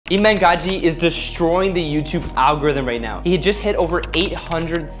Iman Gadzhi is destroying the YouTube algorithm right now. He had just hit over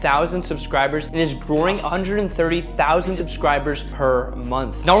 800,000 subscribers and is growing 130,000 subscribers per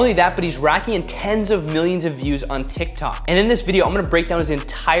month. Not only that, but he's racking in tens of millions of views on TikTok. And in this video, I'm gonna break down his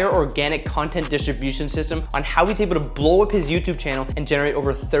entire organic content distribution system on how he's able to blow up his YouTube channel and generate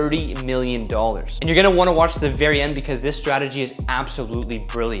over $30 million. And you're gonna wanna watch to the very end because this strategy is absolutely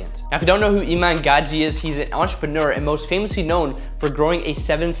brilliant. Now, if you don't know who Iman Gadzhi is, he's an entrepreneur and most famously known for growing a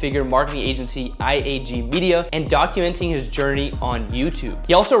seven-figure marketing agency, IAG Media, and documenting his journey on YouTube.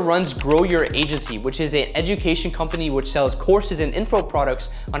 He also runs Grow Your Agency, which is an education company which sells courses and info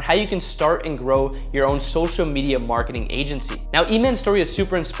products on how you can start and grow your own social media marketing agency. Now, Iman's story is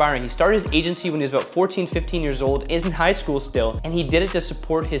super inspiring. He started his agency when he was about 14, 15 years old, in high school still, and he did it to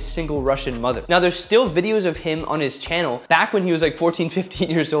support his single Russian mother. Now, there's still videos of him on his channel back when he was like 14, 15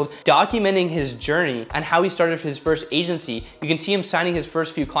 years old, documenting his journey and how he started his first agency. You can see him signing his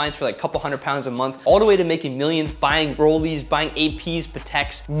first few clients for like a couple £100 a month, all the way to making millions, buying Rollies, buying APs,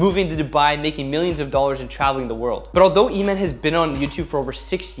 Pateks, moving to Dubai, making millions of dollars and traveling the world. But although Iman has been on YouTube for over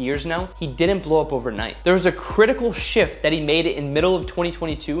 6 years now, he didn't blow up overnight. There was a critical shift that he made in middle of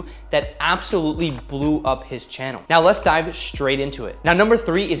 2022 that absolutely blew up his channel. Now let's dive straight into it. Now, number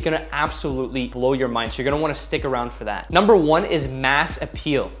 3 is gonna absolutely blow your mind, so you're gonna wanna stick around for that. Number 1 is mass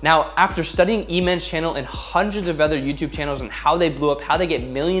appeal. Now, after studying Iman's channel and hundreds of other YouTube channels and how they blew up, how they get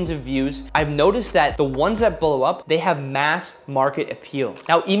millions of views, I've noticed that the ones that blow up, they have mass market appeal.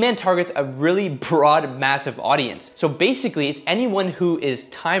 Now, Iman targets a really broad, massive audience. So basically, it's anyone who is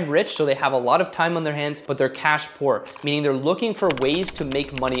time rich, so they have a lot of time on their hands, but they're cash poor, meaning they're looking for ways to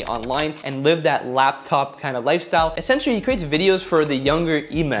make money online and live that laptop kind of lifestyle. Essentially, he creates videos for the younger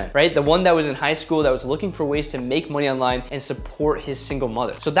Iman, right? The one that was in high school that was looking for ways to make money online and support his single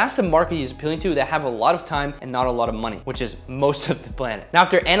mother. So that's the market he's appealing to, that have a lot of time and not a lot of money, which is most of the planet. Now,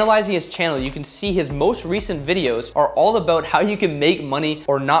 after analyzing his channel, you can see his most recent videos are all about how you can make money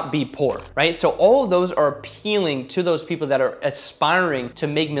or not be poor, right? So all of those are appealing to those people that are aspiring to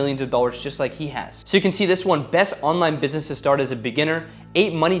make millions of dollars just like he has. So you can see this one, best online business to start as a beginner,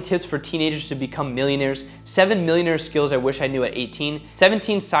 8 money tips for teenagers to become millionaires, 7 millionaire skills I wish I knew at 18,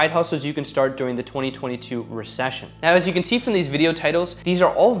 17 side hustles you can start during the 2022 recession. Now, as you can see from these video titles, these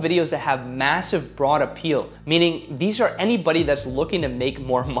are all videos that have massive broad appeal, meaning these are anybody that's looking to make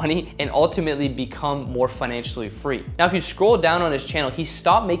more money and ultimately become more financially free. Now, if you scroll down on his channel, he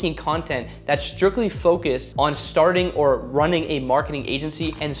stopped making content that's strictly focused on starting or running a marketing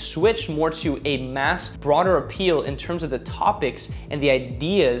agency and switched more to a mass, broader appeal in terms of the topics and the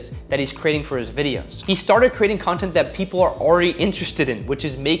ideas that he's creating for his videos. He started creating content that people are already interested in, which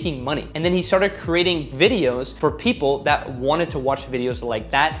is making money. And then he started creating videos for people that wanted to watch videos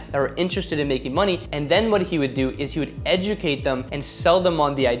like that are interested in making money. And then what he would do is he would educate them and sell them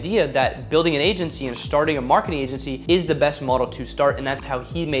on the idea that building an agency and starting a marketing agency is the best model to start. And that's how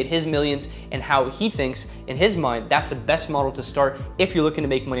he made his millions and how he thinks in his mind, that's the best model to start if you're looking to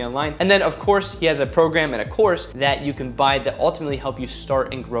make money online. And then of course, he has a program and a course that you can buy that ultimately help you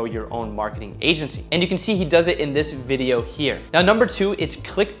start and grow your own marketing agency. And you can see he does it in this video here. Now, number 2, it's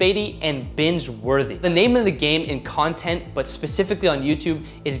clickbaity and binge worthy. The name of the game in content, but specifically on YouTube,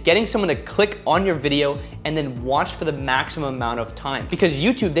 is getting someone to click on your video and then watch for the maximum amount of time. Because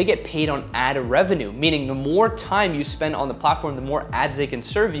YouTube, they get paid on ad revenue, meaning the more time you spend on the platform, the more ads they can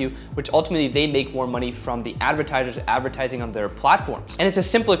serve you, which ultimately they make more money from the advertisers advertising on their platforms. And it's a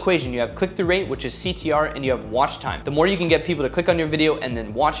simple equation. You have click-through rate, which is CTR, and you have watch time. The more you can get people to click on your video and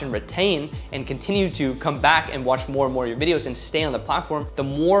then watch and retain and continue to come back and watch more and more of your videos and stay on the platform, the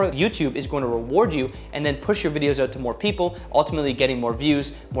more YouTube is going to reward you and then push your videos out to more people, ultimately getting more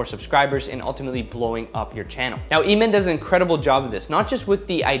views, more subscribers, and ultimately blowing up your channel. Now, Iman does an incredible job of this, not just with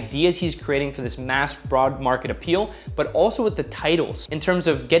the ideas he's creating for this mass broad market appeal, but also with the titles in terms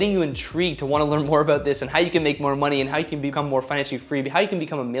of getting you intrigued to want to learn more about this and how you can make more money and how you can become more financially free, how you can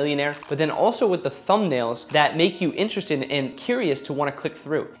become a millionaire, but then also with the thumbnails that make you interested and curious to want to click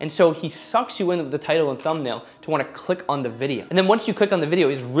through. And so he sucks you in with the title and thumbnail to want to click on the video. And then once you click on the video,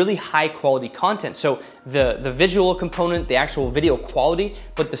 it's really high quality content. So the visual component, the actual video quality,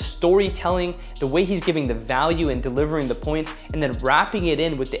 but the storytelling, the way he's giving the value and delivering the points, and then wrapping it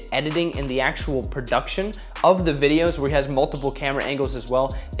in with the editing and the actual production of the videos where he has multiple camera angles as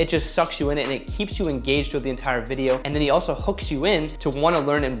well, it just sucks you in and it keeps you engaged with the entire video. And then he also hooks you in to want to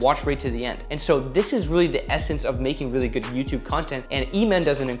learn and watch right to the end. And so this is really the essence of making really good YouTube content, and Iman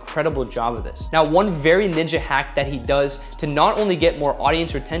does an incredible job of this. Now, one very ninja hack that he does to not only get more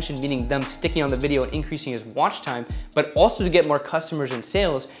audience retention, meaning them sticking on the video and increasing his watch time, but also to get more customers and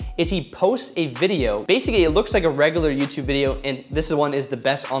sales, is he posts a video. Basically, it looks like a regular YouTube video, and this one is the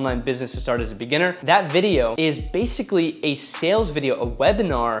best online business to start as a beginner. That video is basically a sales video, a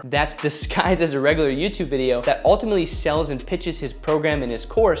webinar that's disguised as a regular YouTube video that ultimately sells and pitches his program and his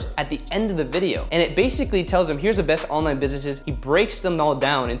course at the end of the video. And it basically tells him, here's the best online businesses. He breaks them all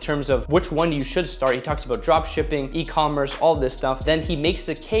down in terms of which one you should start. He talks about drop shipping, e-commerce, all this stuff. Then he makes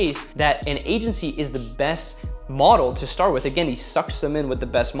the case that an agency is the best model to start with. Again, he sucks them in with the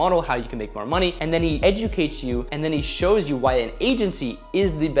best model, how you can make more money, and then he educates you, and then he shows you why an agency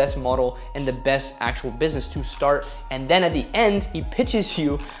is the best model and the best actual business to start. And then at the end, he pitches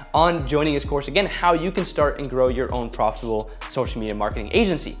you on joining his course, again, how you can start and grow your own profitable social media marketing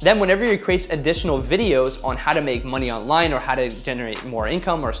agency. Then whenever he creates additional videos on how to make money online or how to generate more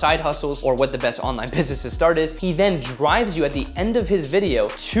income or side hustles or what the best online business to start is, he then drives you at the end of his video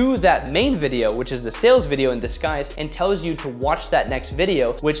to that main video, which is the sales video in disguise, and tells you to watch that next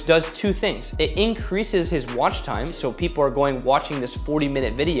video, which does two things. It increases his watch time, so people are watching this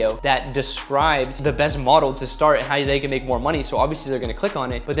 40-minute video that describes the best model to start and how they can make more money, so obviously they're gonna click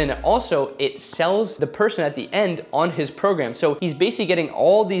on it. But then it sells the person at the end on his program. So he's basically getting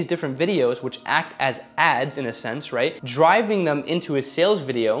all these different videos which act as ads in a sense, right? Driving them into his sales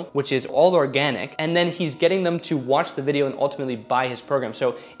video, which is all organic, and then he's getting them to watch the video and ultimately buy his program.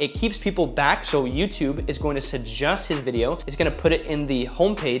 So it keeps people back, so YouTube is going to suggest his video. It's gonna put it in the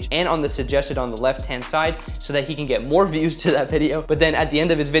homepage and on the suggested on the left-hand side so that he can get more views to that video. But then at the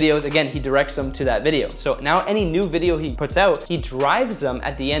end of his videos, again, he directs them to that video. So now any new video he puts out, he drives them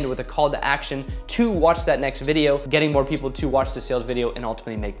at the end with a call to action to watch that next video, getting more people to watch the sales video and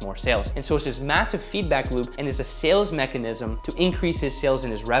ultimately make more sales. And so it's this massive feedback loop, and it's a sales mechanism to increase his sales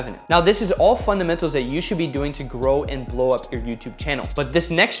and his revenue. Now, this is all fundamentals that you should be doing to grow and blow up your YouTube channel. But this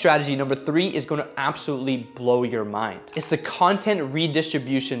next strategy, number 3, is going to absolutely blow your mind. It's the content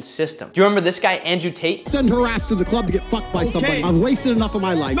redistribution system. Do you remember this guy, Andrew Tate? Send her ass to the club to get fucked by somebody. I've wasted enough of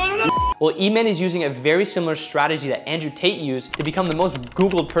my life. No. Well, Iman is using a very similar strategy that Andrew Tate used to become the most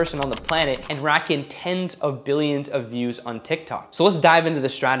Googled person on the planet and rack in tens of billions of views on TikTok. So let's dive into the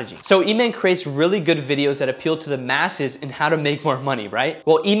strategy. So Iman creates really good videos that appeal to the masses in how to make more money, right?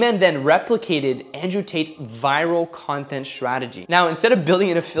 Well, Iman then replicated Andrew Tate's viral content strategy. Now, instead of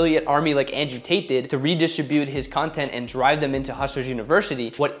building an affiliate army like Andrew Tate did to redistribute his content and drive them into Hustlers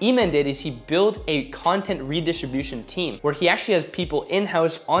University, what Iman did is he built a content redistribution team where he actually has people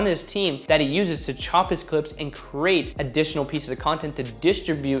in-house on his team that he uses to chop his clips and create additional pieces of content to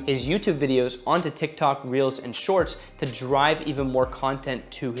distribute his YouTube videos onto TikTok, Reels, and Shorts to drive even more content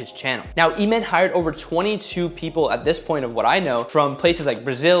to his channel. Now, Iman hired over 22 people at this point of what I know from places like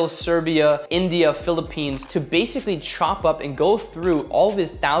Brazil, Serbia, India, Philippines to basically chop up and go through all of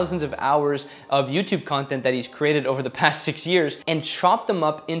his thousands of hours of YouTube content that he's created over the past 6 years and chop them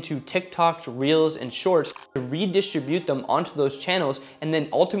up into TikToks, Reels, and Shorts to redistribute them onto those channels and then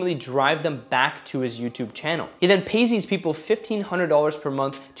ultimately drive them back to his YouTube channel. He then pays these people $1,500 per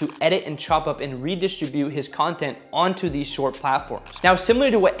month to edit and chop up and redistribute his content onto these short platforms. Now, similar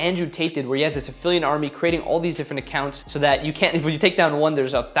to what Andrew Tate did, where he has this affiliate army creating all these different accounts so that you can't, if you take down one,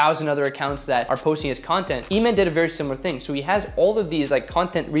 there's 1,000 other accounts that are posting his content. Iman did a very similar thing. So he has all of these like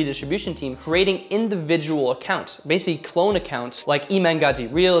content redistribution team creating individual accounts, basically clone accounts like Iman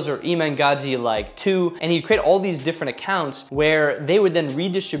Gadzhi Reels or Iman Gadzhi like 2, and he'd create all these different accounts where they would then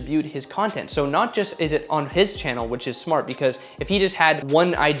redistribute his content. So not just is it on his channel, which is smart, because if he just had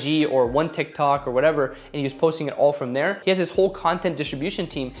one IG or one TikTok or whatever, and he was posting it all from there, he has his whole content distribution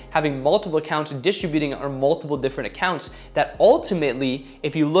team having multiple accounts distributing on multiple different accounts that ultimately,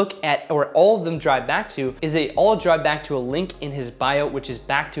 if you look at where all of them drive back to, is they all drive back to a link in his bio, which is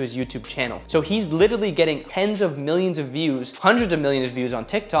back to his YouTube channel. So he's literally getting tens of millions of views, hundreds of millions of views on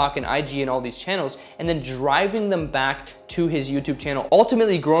TikTok and IG and all these channels, and then driving them back to his YouTube channel,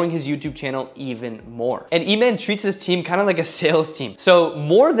 ultimately growing his YouTube channel even more. And Iman treats his team kind of like a sales team. So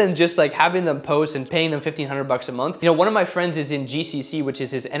more than just like having them post and paying them $1,500 a month, you know, one of my friends is in GCC, which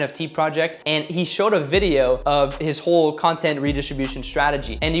is his NFT project, and he showed a video of his whole content redistribution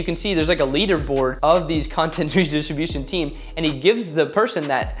strategy. And you can see there's like a leaderboard of these content redistribution team, and he gives the person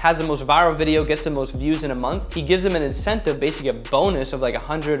that has the most viral video, gets the most views in a month, he gives them an incentive, basically a bonus of like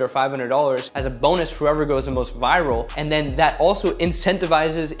 $100 or $500 as a bonus for whoever goes the most viral. And then then that also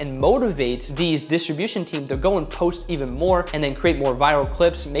incentivizes and motivates these distribution teams to go and post even more and then create more viral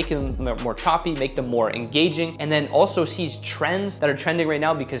clips, making them more choppy, make them more engaging, and then also sees trends that are trending right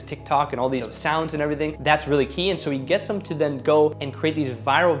now because TikTok and all these sounds and everything, that's really key. And so he gets them to then go and create these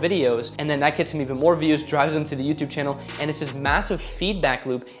viral videos, and then that gets him even more views, drives them to the YouTube channel, and it's this massive feedback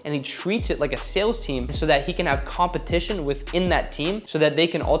loop, and he treats it like a sales team so that he can have competition within that team so that they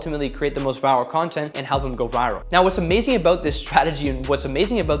can ultimately create the most viral content and help them go viral. Now, what's amazing about this strategy and what's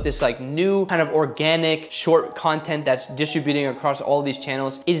amazing about this like new kind of organic short content that's distributing across all these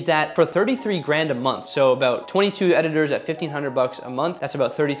channels is that for 33 grand a month, so about 22 editors at $1,500 a month, that's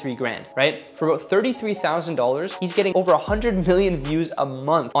about 33 grand, right? For about $33,000, he's getting over 100 million views a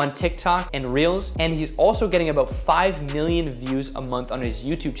month on TikTok and Reels, and he's also getting about 5 million views a month on his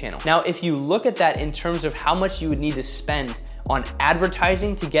YouTube channel. Now, if you look at that in terms of how much you would need to spend on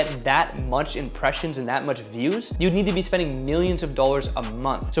advertising to get that much impressions and that much views, you'd need to be spending millions of dollars a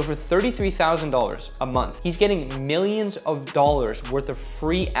month. So for $33,000 a month, he's getting millions of dollars worth of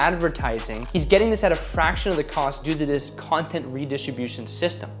free advertising. He's getting this at a fraction of the cost due to this content redistribution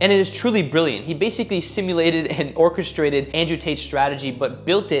system. And it is truly brilliant. He basically simulated and orchestrated Andrew Tate's strategy, but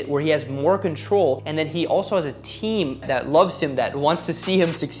built it where he has more control. And then he also has a team that loves him, that wants to see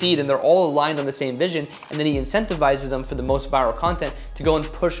him succeed, and they're all aligned on the same vision. And then he incentivizes them for the most viral content to go and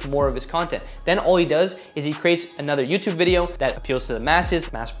push more of his content. Then all he does is he creates another YouTube video that appeals to the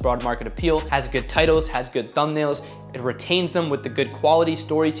masses, mass broad market appeal, has good titles, has good thumbnails, it retains them with the good quality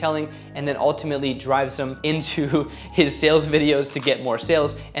storytelling, and then ultimately drives them into his sales videos to get more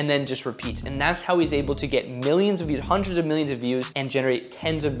sales, and then just repeats. And that's how he's able to get millions of views, hundreds of millions of views, and generate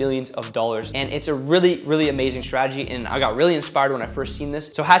tens of millions of dollars. And it's a really, really amazing strategy, and I got really inspired when I first seen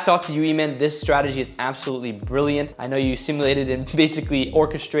this. So hats off to you, Iman. This strategy is absolutely brilliant. I know you simulated and basically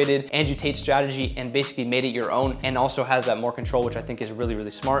orchestrated Andrew Tate's strategy and basically made it your own, and also has that more control, which I think is really,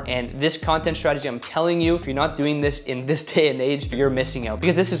 really smart. And this content strategy, I'm telling you, if you're not doing this in this day and age, you're missing out,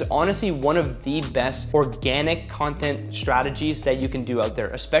 because this is honestly one of the best organic content strategies that you can do out there,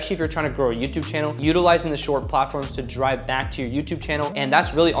 especially if you're trying to grow a YouTube channel, utilizing the short platforms to drive back to your YouTube channel. And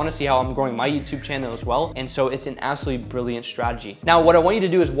that's really honestly how I'm growing my YouTube channel as well. And so it's an absolutely brilliant strategy. Now, what I want you to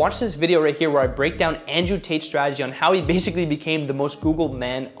do is watch this video right here where I break down Andrew Tate's strategy on how he basically became the most Googled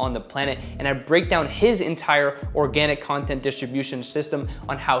man on the planet. And I break down his entire organic content distribution system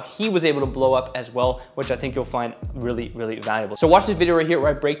on how he was able to blow up as well, which I think you'll find really, really valuable. So watch this video right here where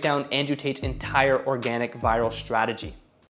I break down Andrew Tate's entire organic viral strategy.